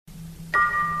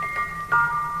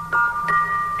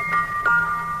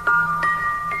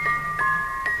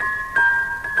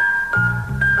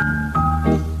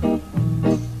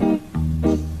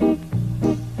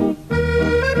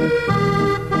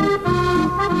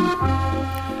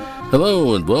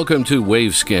Hello and welcome to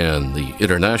Wavescan, the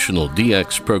international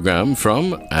DX program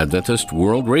from Adventist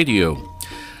World Radio.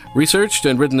 Researched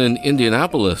and written in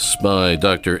Indianapolis by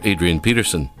Dr. Adrian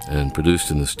Peterson and produced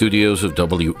in the studios of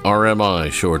WRMI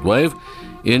Shortwave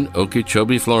in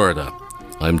Okeechobee, Florida.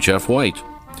 I'm Jeff White.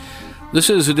 This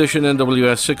is edition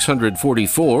NWS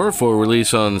 644 for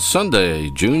release on Sunday,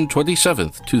 June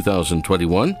 27th,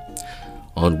 2021.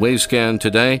 On Wavescan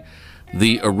today,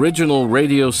 the original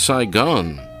Radio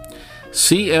Saigon,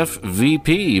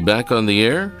 CFVP back on the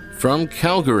air from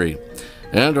Calgary,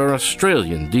 and our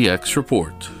Australian DX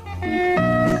report.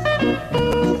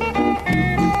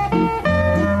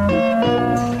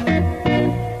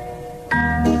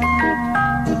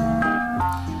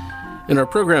 In our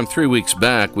program 3 weeks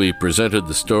back, we presented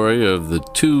the story of the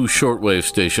two shortwave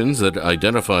stations that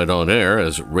identified on air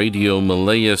as Radio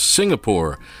Malaya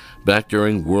Singapore back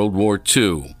during World War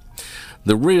II.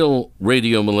 The real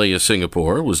Radio Malaya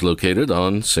Singapore was located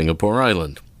on Singapore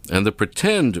Island, and the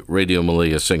pretend Radio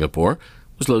Malaya Singapore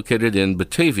was located in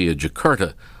Batavia,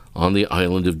 Jakarta, on the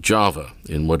island of Java,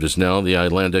 in what is now the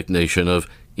islandic nation of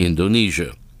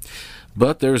Indonesia.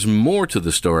 But there's more to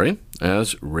the story,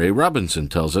 as Ray Robinson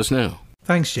tells us now.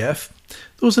 Thanks, Jeff.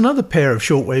 There was another pair of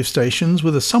shortwave stations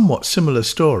with a somewhat similar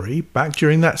story back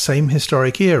during that same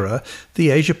historic era, the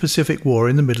Asia-Pacific War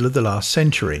in the middle of the last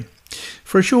century.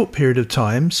 For a short period of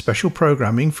time, special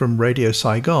programming from Radio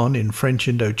Saigon in French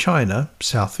Indochina,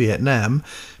 South Vietnam,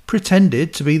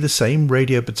 pretended to be the same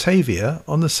Radio Batavia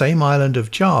on the same island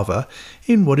of Java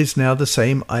in what is now the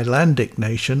same islandic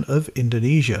nation of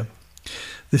Indonesia.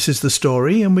 This is the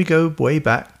story, and we go way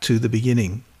back to the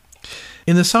beginning.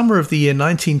 In the summer of the year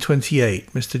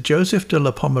 1928, Mr. Joseph de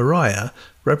la Pomeraya,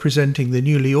 representing the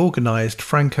newly organised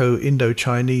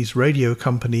Franco-Indochinese Radio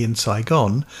Company in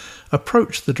Saigon,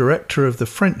 approached the director of the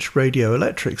French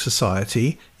Radioelectric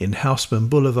Society in Haussmann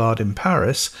Boulevard in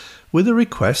Paris with a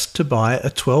request to buy a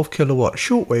 12-kilowatt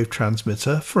shortwave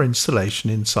transmitter for installation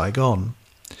in Saigon.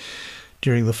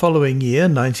 During the following year,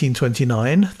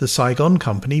 1929, the Saigon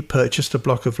Company purchased a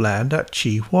block of land at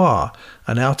Chi Hua,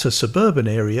 an outer suburban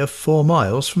area 4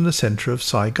 miles from the centre of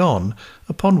Saigon,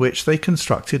 upon which they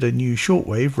constructed a new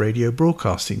shortwave radio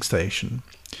broadcasting station.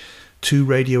 2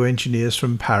 radio engineers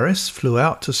from Paris flew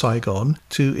out to Saigon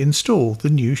to install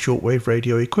the new shortwave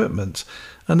radio equipment,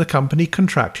 and the company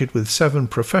contracted with 7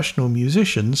 professional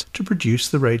musicians to produce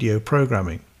the radio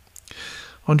programming.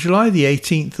 On July the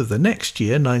 18th of the next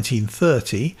year,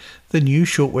 1930, the new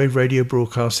shortwave radio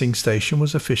broadcasting station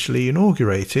was officially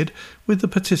inaugurated with the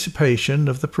participation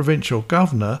of the provincial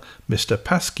governor, Mr.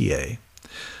 Pasquier.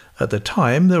 At the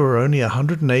time, there were only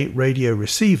 108 radio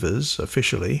receivers,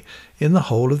 officially, in the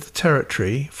whole of the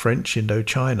territory, French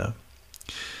Indochina.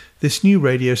 This new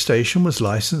radio station was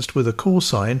licensed with a call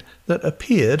sign that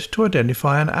appeared to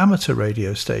identify an amateur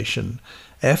radio station,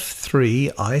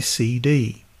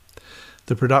 F3ICD.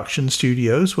 The production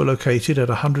studios were located at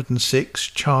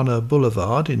 106 Chana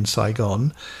Boulevard in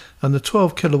Saigon, and the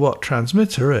 12-kilowatt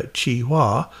transmitter at Chi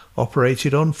Hua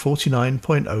operated on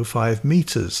 49.05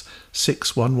 meters,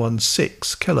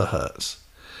 6116 kilohertz.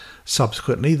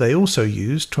 Subsequently, they also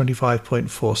used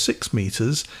 25.46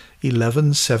 meters,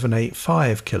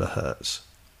 11785 kilohertz.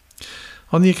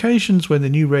 On the occasions when the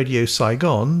new Radio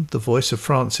Saigon, the voice of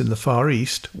France in the Far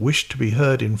East, wished to be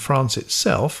heard in France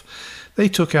itself, they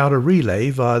took out a relay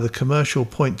via the commercial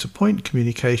point-to-point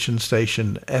communication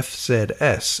station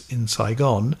FZS in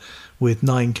Saigon with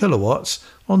 9 kilowatts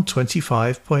on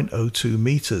 25.02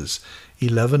 meters,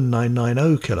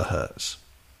 11990 kilohertz.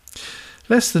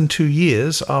 Less than 2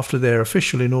 years after their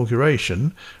official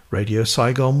inauguration, Radio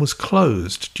Saigon was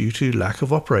closed due to lack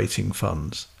of operating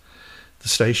funds. The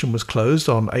station was closed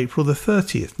on April the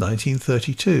 30th,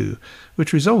 1932,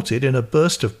 which resulted in a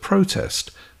burst of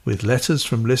protest with letters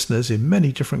from listeners in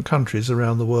many different countries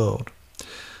around the world.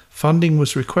 Funding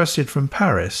was requested from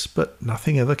Paris, but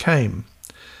nothing ever came.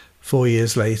 4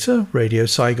 years later, Radio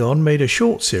Saigon made a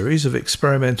short series of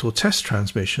experimental test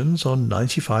transmissions on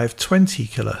 9520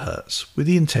 kHz with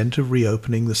the intent of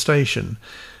reopening the station,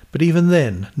 but even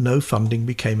then no funding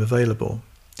became available.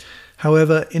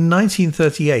 However, in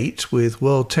 1938, with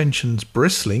world tensions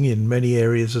bristling in many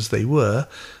areas as they were,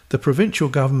 the provincial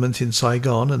government in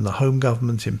Saigon and the home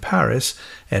government in Paris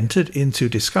entered into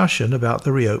discussion about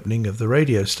the reopening of the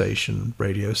radio station,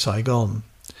 Radio Saigon.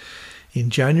 In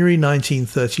January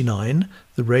 1939,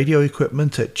 the radio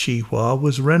equipment at Chi Hua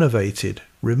was renovated,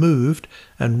 removed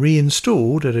and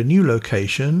reinstalled at a new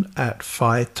location at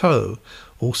Phi To,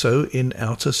 also in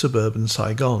outer suburban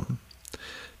Saigon.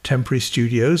 Temporary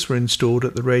studios were installed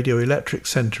at the Radio Electric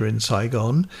Centre in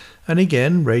Saigon, and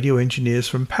again radio engineers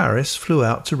from Paris flew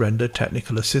out to render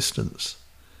technical assistance.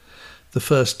 The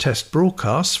first test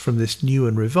broadcasts from this new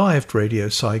and revived Radio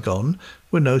Saigon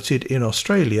were noted in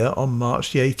Australia on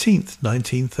March 18,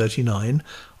 1939,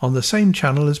 on the same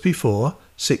channel as before,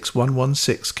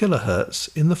 6116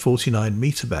 kHz in the 49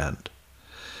 metre band.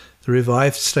 The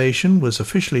revived station was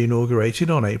officially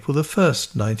inaugurated on April 1,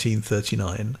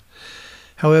 1939.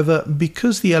 However,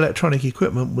 because the electronic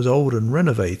equipment was old and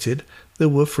renovated, there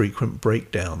were frequent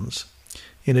breakdowns.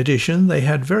 In addition, they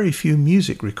had very few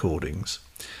music recordings.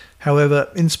 However,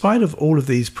 in spite of all of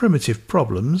these primitive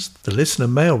problems, the listener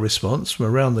mail response from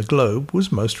around the globe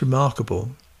was most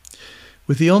remarkable.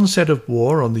 With the onset of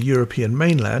war on the European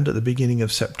mainland at the beginning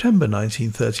of September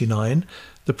 1939,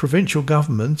 the provincial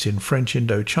government in French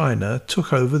Indochina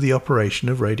took over the operation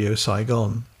of Radio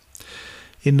Saigon.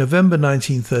 In November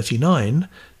 1939,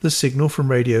 the signal from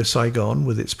Radio Saigon,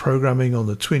 with its programming on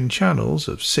the twin channels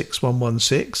of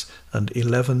 6116 and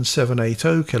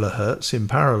 11780 kHz in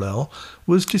parallel,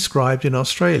 was described in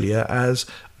Australia as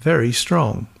very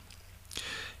strong.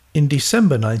 In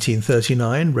December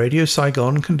 1939, Radio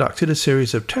Saigon conducted a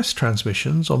series of test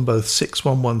transmissions on both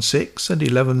 6116 and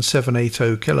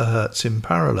 11780 kHz in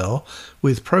parallel,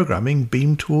 with programming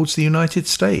beamed towards the United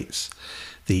States.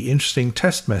 The interesting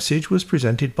test message was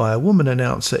presented by a woman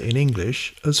announcer in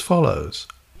English as follows.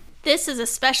 This is a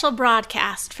special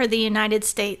broadcast for the United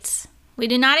States. We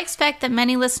do not expect that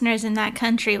many listeners in that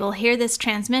country will hear this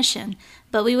transmission,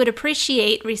 but we would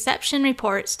appreciate reception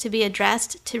reports to be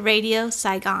addressed to Radio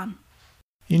Saigon.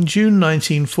 In June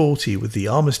 1940, with the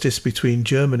armistice between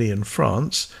Germany and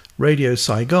France, Radio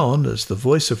Saigon, as the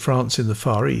voice of France in the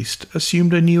Far East,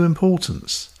 assumed a new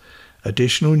importance.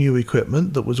 Additional new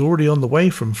equipment that was already on the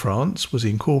way from France was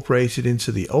incorporated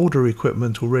into the older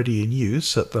equipment already in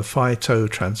use at the Phi To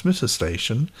transmitter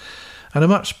station, and a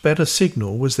much better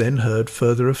signal was then heard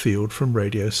further afield from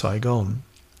Radio Saigon.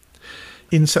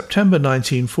 In September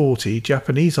 1940,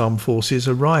 Japanese armed forces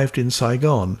arrived in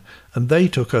Saigon, and they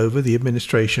took over the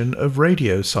administration of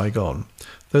Radio Saigon,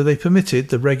 though they permitted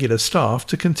the regular staff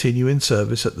to continue in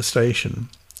service at the station.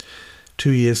 2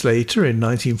 years later, in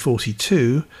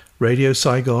 1942, Radio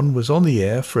Saigon was on the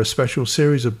air for a special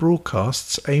series of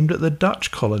broadcasts aimed at the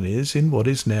Dutch colonies in what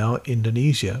is now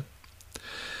Indonesia.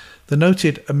 The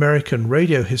noted American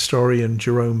radio historian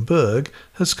Jerome Berg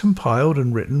has compiled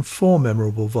and written 4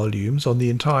 memorable volumes on the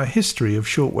entire history of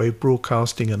shortwave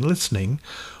broadcasting and listening,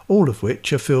 all of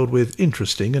which are filled with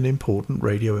interesting and important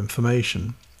radio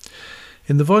information.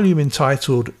 In the volume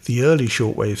entitled The Early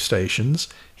Shortwave Stations,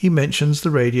 he mentions the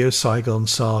Radio Saigon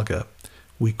saga.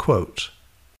 We quote,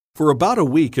 "For about a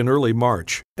week in early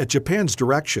March, at Japan's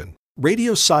direction,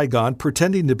 Radio Saigon,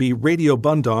 pretending to be Radio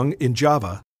Bandung in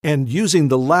Java, and using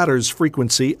the latter's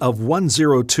frequency of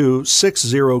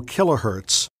 10260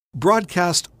 kHz,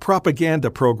 broadcast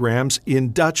propaganda programs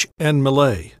in Dutch and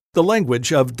Malay, the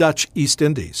language of Dutch East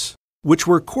Indies, which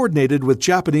were coordinated with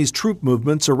Japanese troop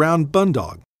movements around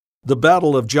Bandung. The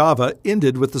Battle of Java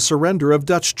ended with the surrender of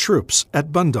Dutch troops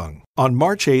at Bandung on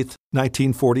March 8,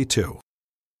 1942.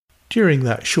 During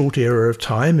that short era of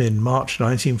time in March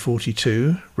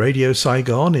 1942, Radio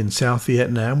Saigon in South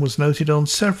Vietnam was noted on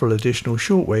several additional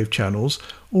shortwave channels,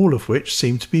 all of which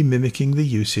seemed to be mimicking the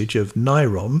usage of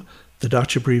NIROM, the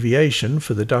Dutch abbreviation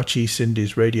for the Dutch East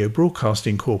Indies Radio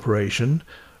Broadcasting Corporation,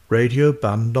 Radio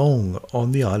Bandung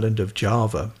on the island of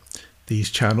Java. These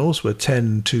channels were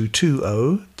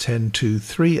 10220,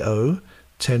 10230,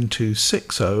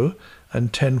 10260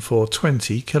 and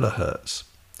 10420 kHz.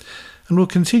 And we'll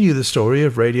continue the story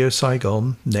of Radio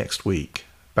Saigon next week.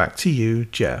 Back to you,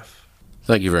 Jeff.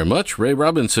 Thank you very much. Ray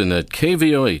Robinson at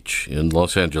KVOH in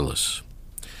Los Angeles.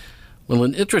 Well,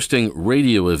 an interesting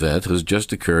radio event has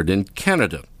just occurred in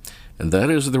Canada, and that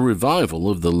is the revival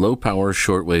of the low-power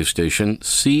shortwave station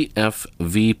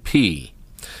CFVP.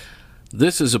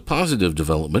 This is a positive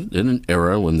development in an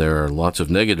era when there are lots of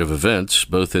negative events,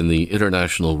 both in the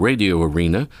international radio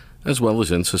arena as well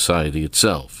as in society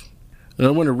itself. And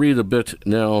I want to read a bit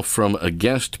now from a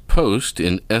guest post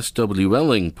in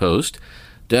SWLing Post,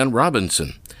 Dan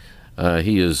Robinson.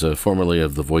 He is formerly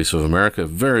of the Voice of America,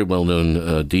 very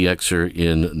well-known DXer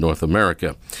in North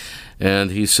America.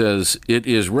 And he says, "It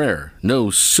is rare,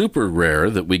 no super rare,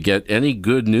 that we get any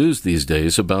good news these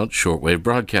days about shortwave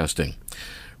broadcasting.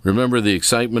 Remember the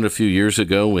excitement a few years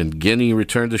ago when Guinea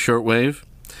returned to shortwave?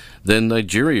 Then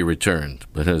Nigeria returned,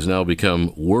 but has now become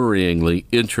worryingly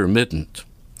intermittent.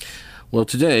 Well,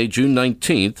 today, June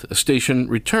 19th, a station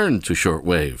returned to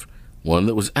shortwave, one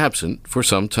that was absent for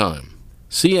some time.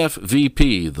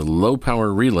 CFVP, the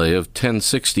low-power relay of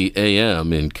 1060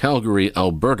 AM in Calgary,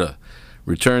 Alberta,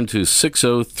 returned to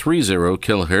 6030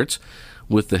 kHz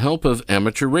with the help of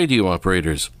amateur radio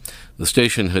operators. The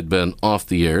station had been off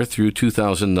the air through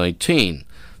 2019.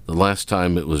 The last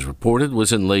time it was reported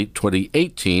was in late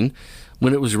 2018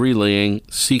 when it was relaying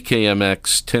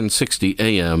CKMX 1060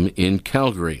 AM in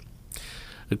Calgary.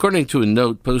 According to a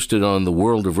note posted on the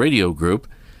World of Radio group,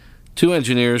 two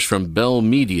engineers from Bell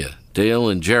Media, Dale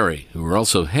and Jerry, who were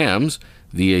also hams,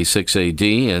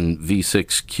 VA6AD and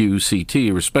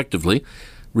V6QCT respectively,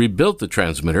 rebuilt the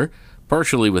transmitter,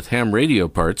 partially with ham radio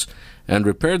parts, and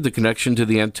repaired the connection to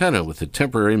the antenna with a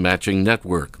temporary matching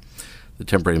network. The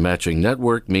temporary matching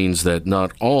network means that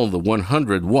not all the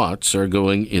 100 watts are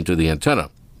going into the antenna.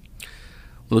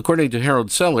 Well, according to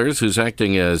Harold Sellers, who's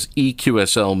acting as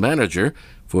EQSL manager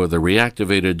for the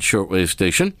reactivated shortwave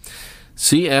station,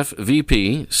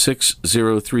 CFVP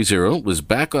 6030 was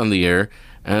back on the air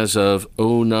as of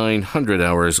 0900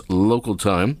 hours local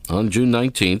time on June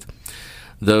 19th,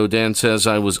 though Dan says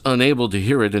I was unable to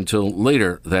hear it until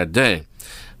later that day.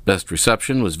 Best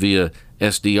reception was via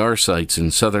SDR sites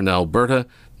in southern Alberta,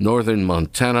 northern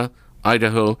Montana,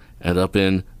 Idaho, and up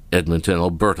in Edmonton,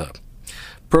 Alberta.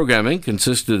 Programming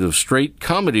consisted of straight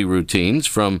comedy routines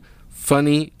from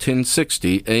Funny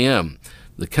 1060 AM,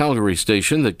 the Calgary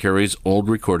station that carries old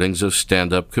recordings of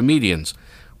stand-up comedians,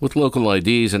 with local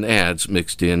IDs and ads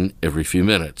mixed in every few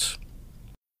minutes.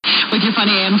 With your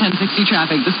Funny AM 1060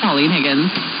 traffic, this is Pauline Higgins.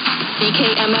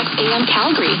 CKMX AM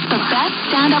Calgary, the best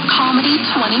stand-up comedy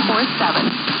 24/7.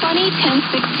 Funny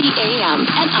 1060 AM,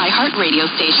 an iHeart radio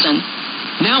station.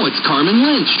 Now it's Carmen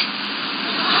Lynch.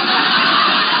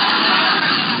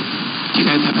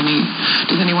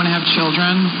 Does anyone have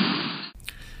children?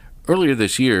 Earlier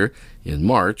this year, in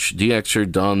March,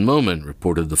 DXer Don Moman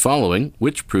reported the following,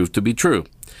 which proved to be true.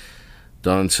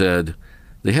 Don said,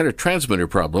 they had a transmitter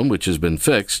problem which has been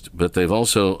fixed, but they've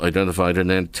also identified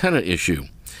an antenna issue.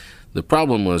 The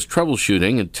problem was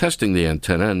troubleshooting and testing the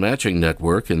antenna and matching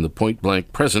network in the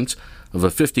point-blank presence of a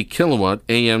 50 kilowatt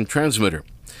AM transmitter.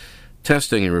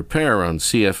 Testing and repair on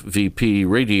CFVP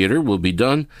radiator will be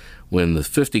done when the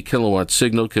 50 kilowatt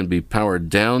signal can be powered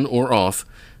down or off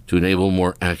to enable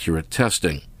more accurate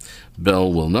testing.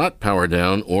 Bell will not power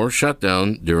down or shut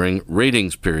down during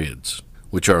ratings periods,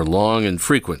 which are long and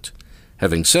frequent.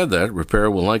 Having said that, repair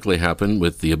will likely happen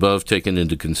with the above taken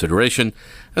into consideration,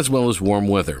 as well as warm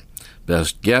weather.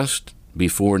 Best guessed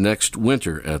before next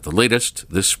winter at the latest,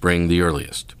 this spring the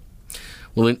earliest.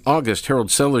 Well, in August,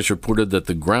 Harold Sellers reported that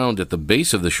the ground at the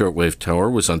base of the shortwave tower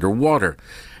was underwater,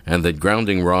 and that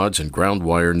grounding rods and ground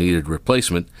wire needed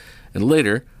replacement, and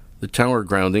later, the tower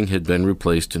grounding had been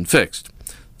replaced and fixed.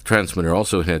 The transmitter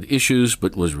also had issues,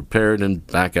 but was repaired and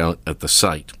back out at the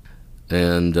site.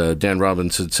 And Dan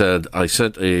Robinson said, I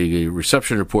sent a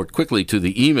reception report quickly to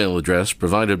the email address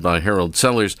provided by Harold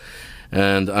Sellers,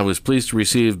 and I was pleased to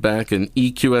receive back an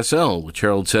EQSL, which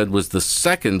Harold said was the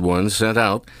second one sent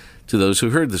out to those who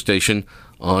heard the station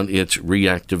on its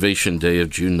reactivation day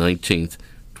of June 19th,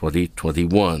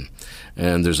 2021.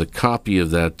 And there's a copy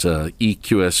of that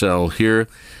EQSL here,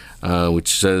 which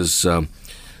says,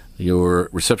 your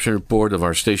reception report of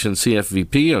our station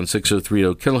CFVP on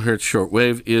 6030 kHz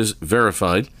shortwave is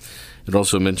verified. It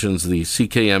also mentions the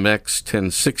CKMX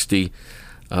 1060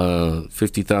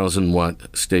 50,000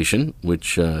 watt station,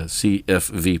 which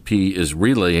CFVP is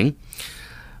relaying.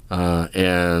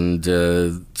 And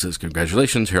it says,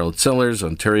 congratulations, Harold Sellers,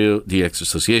 Ontario DX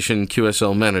Association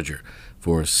QSL Manager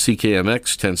for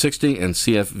CKMX 1060 and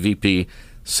CFVP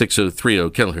 6030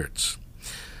 kHz.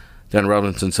 Dan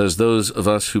Robinson says, those of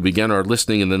us who began our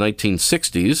listening in the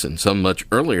 1960s, and some much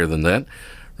earlier than that,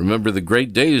 remember the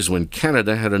great days when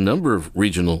Canada had a number of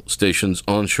regional stations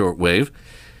on shortwave.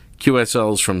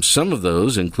 QSLs from some of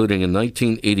those, including a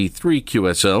 1983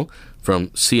 QSL from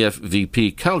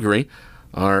CFVP Calgary,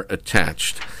 are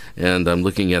attached. And I'm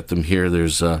looking at them here.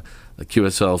 There's a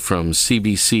QSL from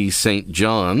CBC St.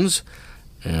 John's,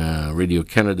 Radio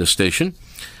Canada station.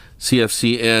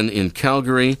 CFCN in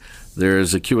Calgary.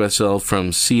 There's a QSL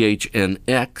from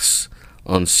CHNX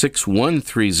on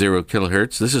 6130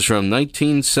 kHz. This is from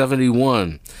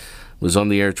 1971. It was on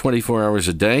the air 24 hours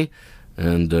a day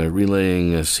and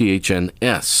relaying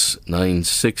CHNS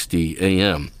 960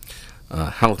 AM.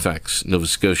 Halifax, Nova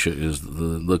Scotia is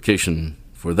the location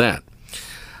for that.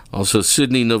 Also,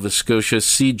 Sydney, Nova Scotia,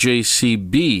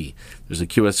 CJCB. There's a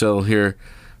QSL here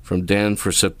from Dan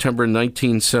for September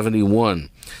 1971.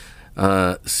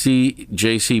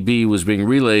 CJCB was being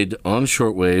relayed on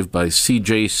shortwave by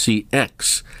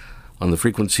CJCX on the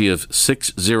frequency of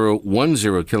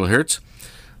 6010 kilohertz.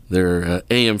 Their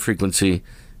AM frequency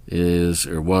is,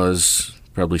 or was,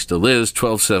 probably still is,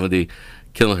 1270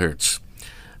 kilohertz.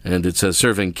 And it says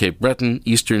serving Cape Breton,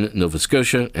 eastern Nova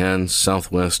Scotia, and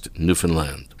southwest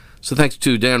Newfoundland. So thanks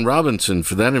to Dan Robinson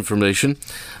for that information.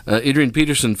 Adrian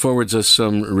Peterson forwards us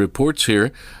some reports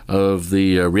here of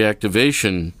the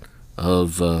reactivation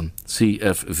of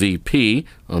CFVP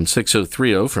on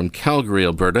 6030 from Calgary,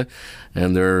 Alberta.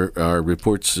 And there are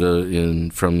reports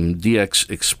from DX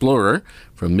Explorer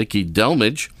from Mickey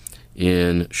Delmage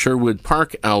in Sherwood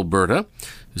Park, Alberta,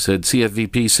 who said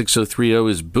CFVP 6030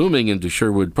 is booming into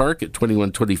Sherwood Park at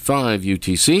 2125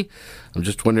 UTC. I'm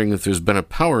just wondering if there's been a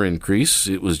power increase.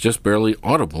 It was just barely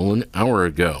audible an hour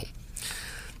ago.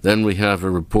 Then we have a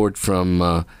report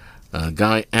from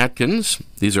Guy Atkins.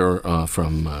 These are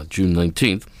from June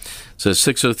 19th. It says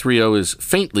 6030 is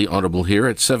faintly audible here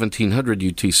at 1700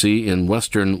 UTC in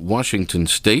western Washington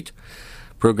state.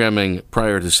 Programming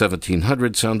prior to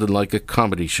 1700 sounded like a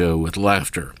comedy show with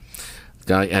laughter.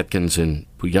 Guy Atkins in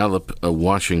Puyallup,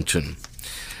 Washington.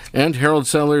 And Harold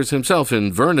Sellers himself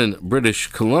in Vernon, British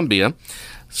Columbia,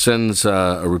 sends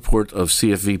a report of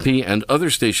CFVP and other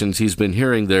stations he's been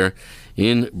hearing there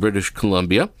in British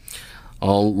Columbia.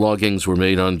 All loggings were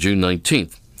made on June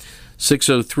 19th.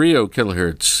 6030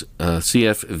 kilohertz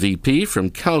CFVP from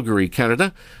Calgary,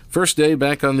 Canada. First day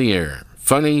back on the air.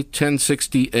 Funny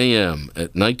 1060 AM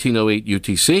at 1908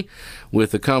 UTC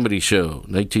with a comedy show,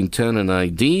 1910 and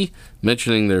ID,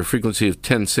 mentioning their frequency of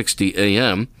 1060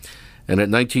 AM. And at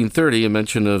 1930, a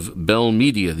mention of Bell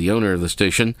Media, the owner of the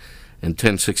station, and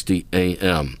 1060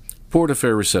 AM. Port of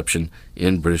fair reception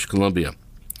in British Columbia.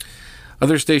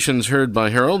 Other stations heard by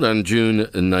Harold on June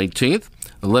 19th,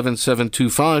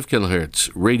 11725 kilohertz,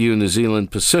 Radio New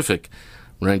Zealand Pacific,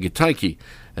 Rangitaiki,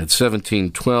 at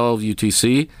 1712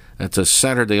 UTC. That's a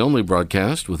Saturday-only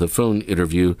broadcast with a phone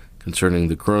interview concerning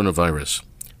the coronavirus.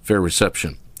 Fair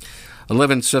reception.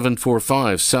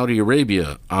 11745 Saudi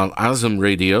Arabia, Al Azam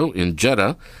Radio in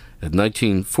Jeddah at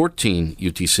 1914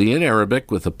 UTC in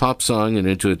Arabic with a pop song and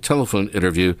into a telephone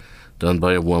interview done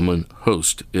by a woman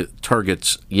host. It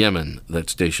targets Yemen,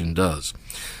 that station does.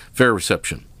 Fair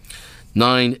reception.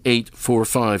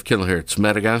 9845 kilohertz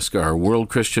Madagascar, World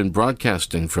Christian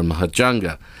Broadcasting from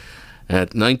Hajanga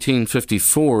at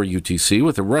 1954 UTC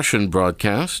with a Russian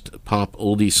broadcast, pop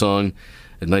oldie song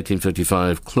at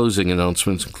 1955, closing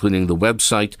announcements including the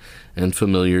website and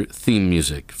familiar theme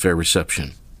music. Fair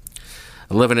reception.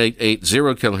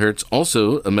 11880 kilohertz,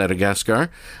 also a Madagascar,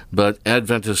 but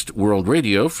Adventist World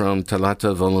Radio from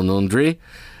Talata Volonondri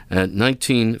at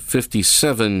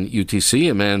 1957 UTC,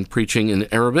 a man preaching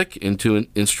in Arabic into an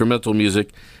instrumental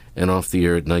music, and off the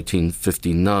air at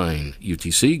 1959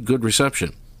 UTC. Good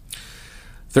reception.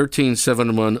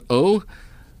 13710,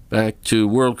 back to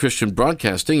World Christian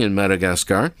Broadcasting in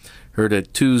Madagascar, heard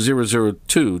at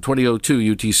 2002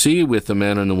 UTC with a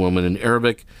man and a woman in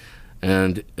Arabic,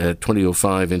 and at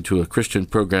 2005 into a Christian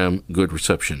program. Good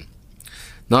reception.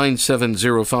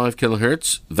 9705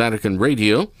 kilohertz Vatican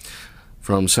Radio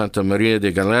from Santa Maria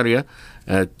de Galeria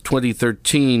at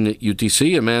 2013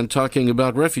 UTC, a man talking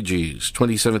about refugees.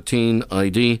 2017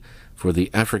 ID for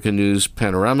the African News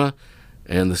Panorama,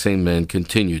 and the same man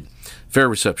continued. Fair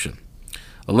reception.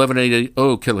 11880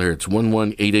 kilohertz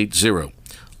 11880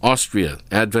 Austria,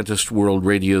 Adventist World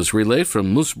Radio's relay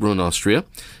from Moosbrunn, Austria,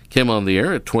 came on the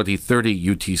air at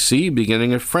 2030 UTC,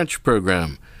 beginning a French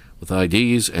program with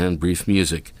IDs and brief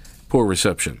music. Poor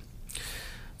reception.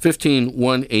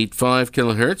 15185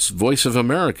 kilohertz Voice of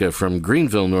America from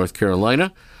Greenville, North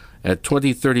Carolina, at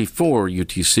 2034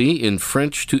 UTC in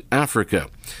French to Africa.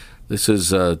 This is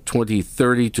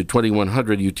 2030 to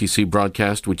 2100 UTC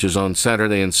broadcast, which is on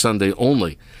Saturday and Sunday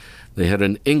only. They had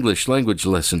an English language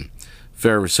lesson.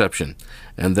 Fair reception.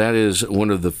 And that is one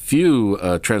of the few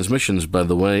transmissions, by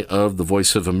the way, of the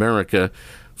Voice of America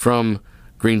from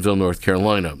Greenville, North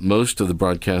Carolina. Most of the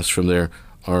broadcasts from there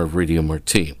are of Radio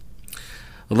Marti.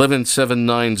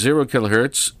 11790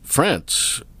 kilohertz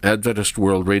France, Adventist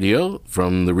World Radio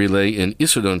from the relay in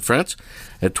Issoudun, France,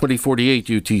 at 2048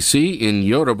 UTC in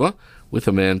Yoruba with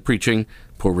a man preaching.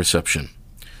 Poor reception.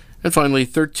 And finally,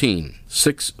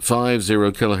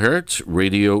 13650 kilohertz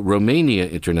Radio Romania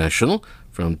International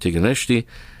from Tiganești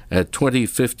at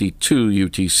 2052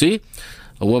 UTC,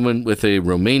 a woman with a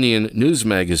Romanian news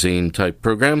magazine type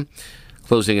program,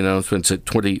 closing announcements at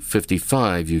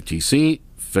 2055 UTC.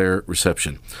 Fair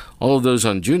reception. All of those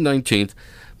on June 19th,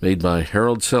 made by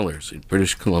Harold Sellers in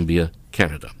British Columbia,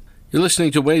 Canada. You're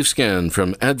listening to Wavescan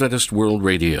from Adventist World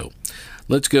Radio.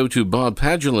 Let's go to Bob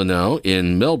Padula now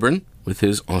in Melbourne with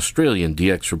his Australian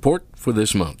DX report for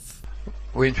this month.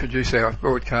 We introduce our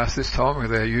broadcast this time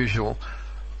with our usual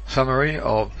summary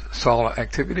of solar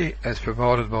activity as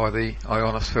provided by the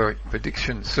Ionospheric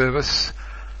Prediction Service,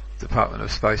 Department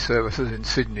of Space Services in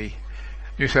Sydney,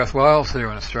 New South Wales here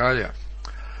in Australia.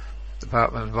 The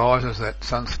department advises that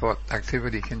sunspot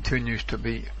activity continues to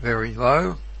be very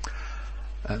low,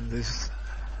 and there's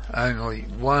only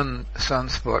one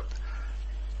sunspot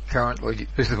currently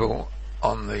visible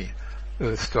on the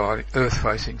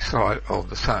Earth-facing side of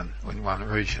the Sun in one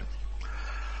region.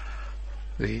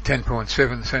 The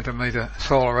 10.7 centimetre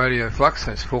solar radio flux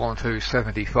has fallen to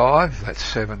 75, that's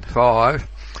 7.5,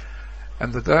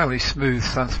 and the daily smooth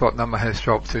sunspot number has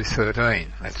dropped to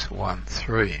 13, that's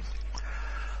 1.3.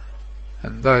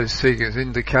 And those figures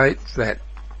indicate that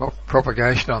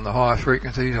propagation on the higher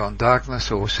frequencies on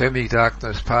darkness or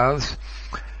semi-darkness paths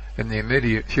in the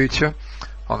immediate future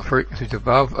on frequencies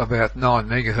above about 9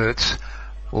 megahertz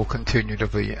will continue to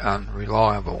be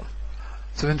unreliable.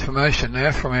 Some information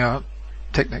now from our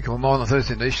technical monitors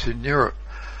in Eastern Europe.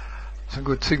 Some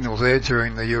good signals there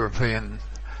during the European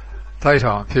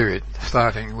daytime period,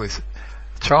 starting with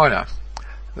China.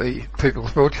 The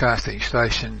People's Broadcasting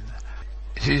Station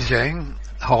Xizang,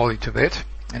 Holy Tibet,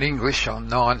 in English on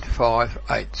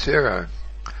 9580.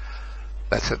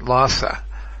 That's at Lhasa.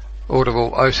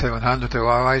 Audible 0700 to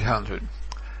 0800.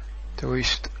 To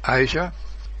East Asia,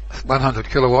 100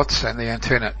 kilowatts and the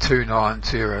antenna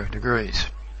 290 degrees.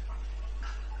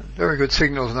 Very good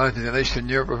signals noted in Eastern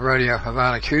Europe of Radio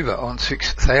Havana, Cuba on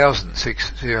 6000,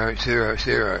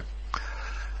 6000.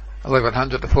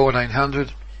 1100 to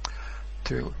 1400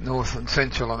 to North and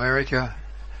Central America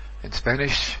in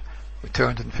Spanish with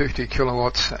 250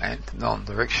 kilowatts and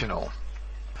non-directional.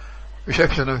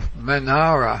 Reception of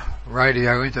Manara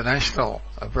Radio International,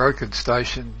 a brokered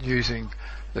station using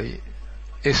the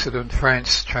Issoudun,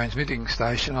 France transmitting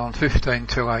station on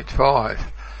 15285.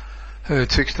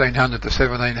 Heard 1600 to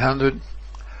 1700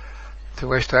 to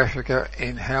West Africa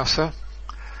in Hausa,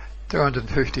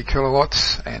 250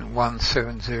 kilowatts and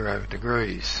 170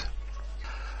 degrees.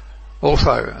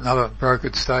 Also, another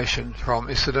brokered station from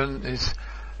Issoudun is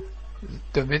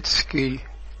Demitsky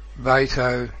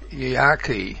Beto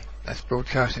Yaki, that's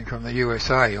broadcasting from the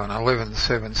USA on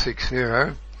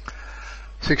 11760,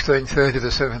 1630 to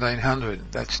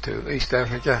 1700, that's to East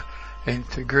Africa in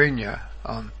Tigrinya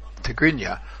on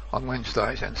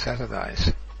Wednesdays and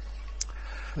Saturdays.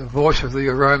 The Voice of the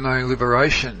Oromo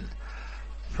Liberation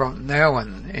from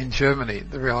Nauen in Germany,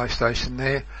 the relay station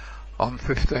there on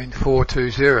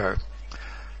 15420,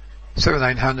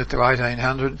 1700 to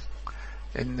 1800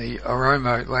 in the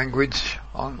Oromo language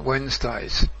on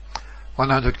Wednesdays,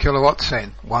 100 kilowatts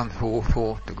and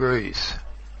 144 degrees.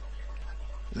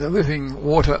 The Living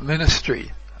Water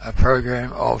Ministry, a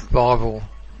program of Bible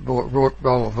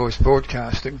voice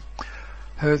broadcasting,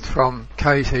 heard from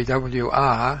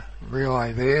KTWR,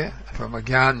 relay there, from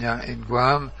Aganya in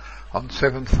Guam on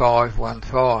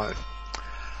 7515.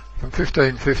 From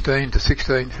 1515 to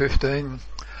 1615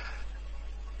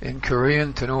 in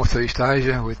Korean to Northeast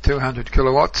Asia with 200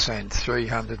 kilowatts and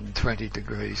 320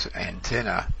 degrees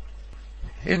antenna.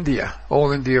 India,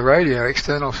 All India Radio,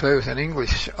 external service in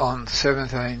English on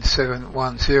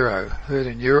 17710, heard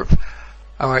in Europe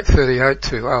 0838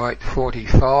 to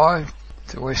 0845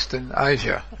 to Western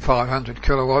Asia, 500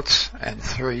 kilowatts and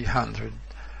 300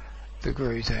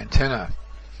 degrees antenna.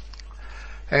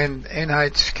 And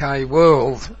NHK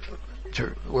World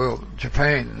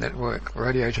Japan Network,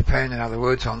 Radio Japan in other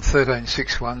words, on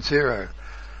 13610,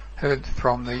 heard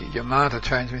from the Yamata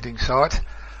transmitting site,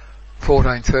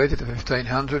 1430 to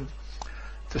 1500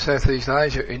 to Southeast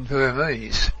Asia in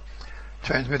Burmese.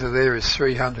 Transmitter there is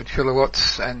 300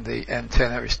 kilowatts and the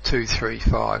antenna is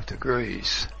 235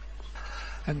 degrees.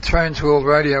 And Transworld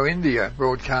Radio India,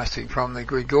 broadcasting from the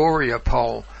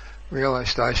Grigoriopol relay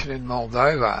station in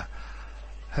Moldova,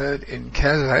 heard in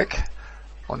Kazakh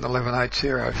on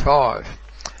 11805,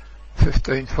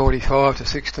 1545 to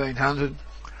 1600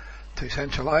 to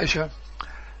Central Asia,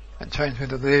 and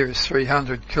transmitter there is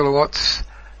 300 kilowatts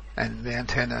and the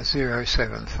antenna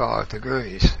 075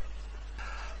 degrees.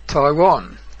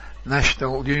 Taiwan,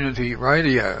 National Unity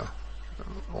Radio,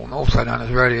 also known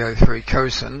as Radio 3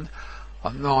 Kosan,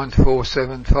 on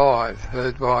 9475,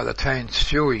 heard by the Tan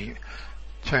Shui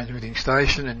transmitting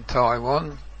station in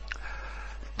Taiwan,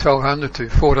 1200 to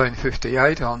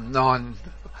 1458 on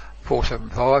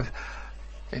 9475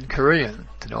 in Korean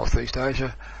to Northeast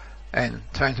Asia, and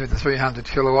transmitter 300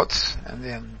 kilowatts and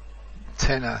the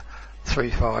antenna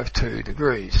 352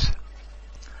 degrees.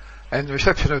 And the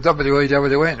reception of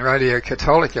WEWN, Radio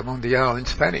Católica Mundial in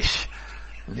Spanish,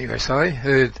 in the USA,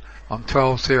 heard on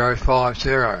 12050,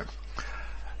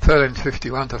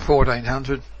 1351 to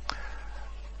 1400,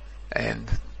 and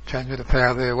transmitter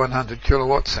power there 100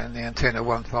 kilowatts and the antenna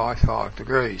 155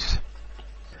 degrees.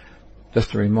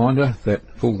 Just a reminder that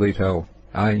full detail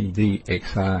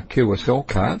ADXR QSL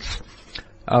cards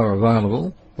are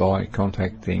available by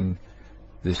contacting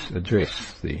this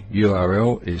address. The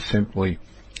URL is simply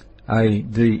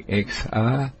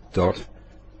adxr.org.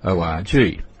 I'll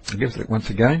give it once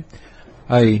again,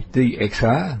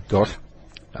 adxr.org.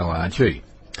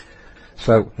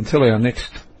 So until our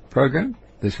next program,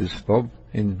 this is Bob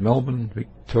in Melbourne,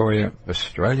 Victoria,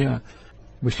 Australia,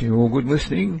 wishing you all good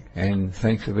listening, and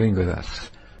thanks for being with us.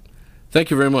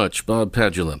 Thank you very much, Bob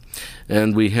Padula.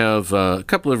 And we have a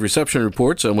couple of reception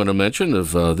reports I want to mention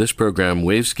of this program,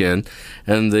 Wavescan,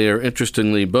 and they are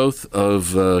interestingly both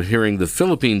of hearing the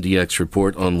Philippine DX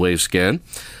report on Wavescan.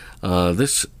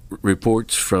 This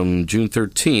reports from June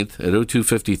 13th at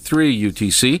 0253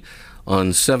 UTC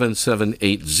on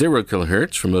 7780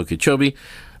 kHz from Okeechobee.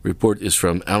 Report is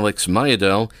from Alex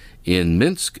Mayadel in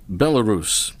Minsk,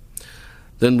 Belarus.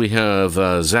 Then we have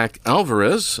Zach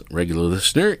Alvarez, regular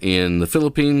listener, in the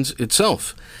Philippines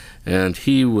itself. And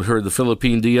he heard the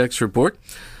Philippine DX report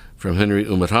from Henry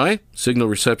Umatay. Signal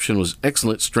reception was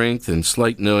excellent strength and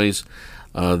slight noise.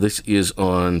 This is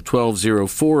on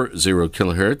 12040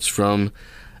 kHz from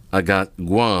Agat,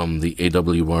 Guam, the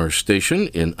AWR station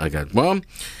in Agat, Guam,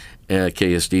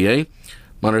 KSDA.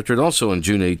 Monitored also on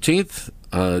June 13th,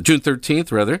 June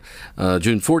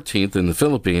 14th in the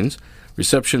Philippines.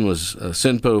 Reception was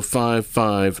SINPO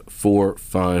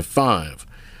 55455.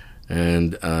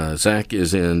 And Zach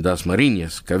is in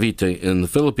Dasmariñas, Cavite, in the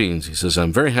Philippines. He says,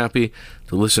 I'm very happy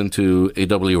to listen to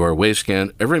AWR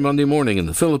Wavescan every Monday morning in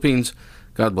the Philippines.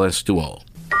 God bless to all.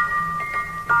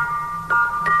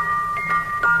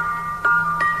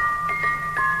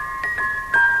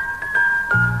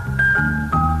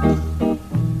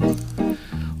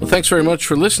 Thanks very much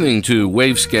for listening to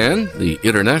Wavescan, the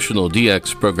international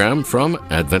DX program from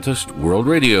Adventist World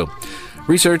Radio.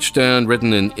 Researched and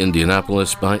written in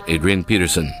Indianapolis by Adrian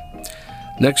Peterson.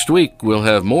 Next week, we'll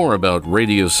have more about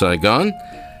Radio Saigon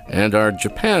and our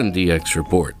Japan DX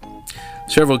report.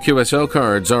 Several QSL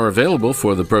cards are available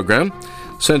for the program.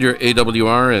 Send your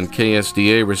AWR and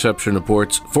KSDA reception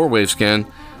reports for Wavescan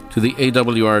to the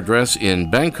AWR address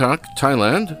in Bangkok,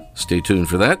 Thailand. Stay tuned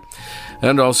for that.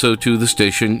 And also to the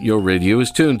station your radio is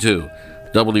tuned to,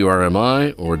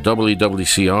 WRMI or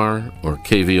WWCR or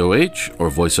KVOH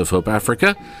or Voice of Hope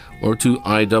Africa, or to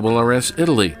IRRS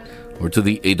Italy, or to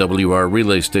the AWR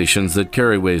relay stations that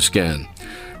carry Wavescan.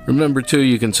 Remember, too,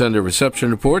 you can send a reception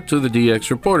report to the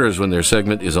DX reporters when their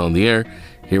segment is on the air.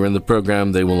 Here in the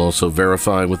program, they will also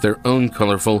verify with their own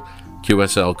colorful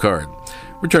QSL card.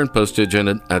 Return postage and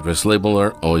an address label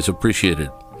are always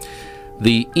appreciated.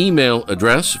 The email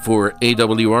address for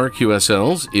AWR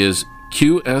QSLs is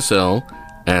qsl@awr.org.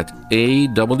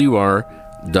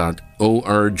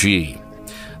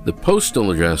 The postal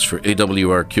address for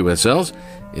AWR QSLs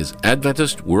is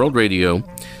Adventist World Radio,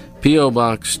 P.O.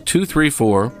 Box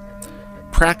 234,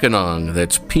 Prakanong,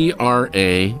 that's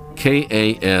Prakanong,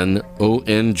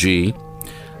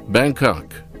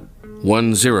 Bangkok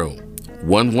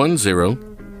 10110,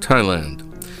 Thailand.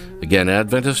 Again,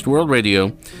 Adventist World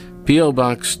Radio, P.O.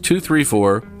 Box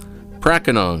 234,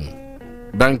 Prakanong,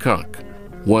 Bangkok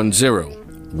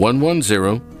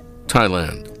 10110,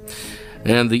 Thailand.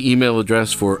 And the email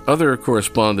address for other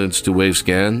correspondence to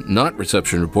Wavescan, not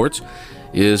reception reports,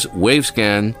 is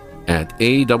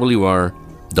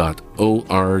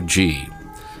wavescan@awr.org.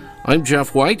 I'm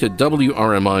Jeff White at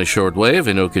WRMI Shortwave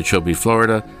in Okeechobee,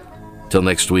 Florida. Till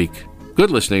next week, good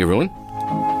listening, everyone.